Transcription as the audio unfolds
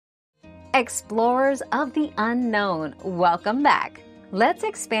Explorers of the unknown, welcome back. Let's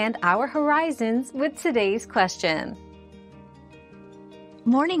expand our horizons with today's question.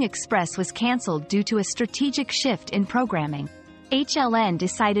 Morning Express was canceled due to a strategic shift in programming. HLN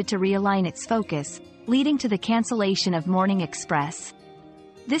decided to realign its focus, leading to the cancellation of Morning Express.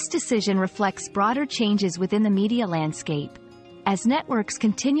 This decision reflects broader changes within the media landscape, as networks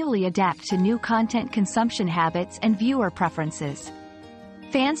continually adapt to new content consumption habits and viewer preferences.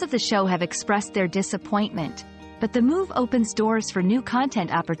 Fans of the show have expressed their disappointment, but the move opens doors for new content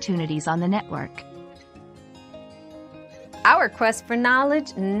opportunities on the network. Our quest for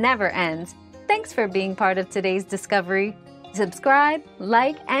knowledge never ends. Thanks for being part of today's discovery. Subscribe,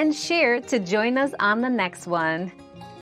 like, and share to join us on the next one.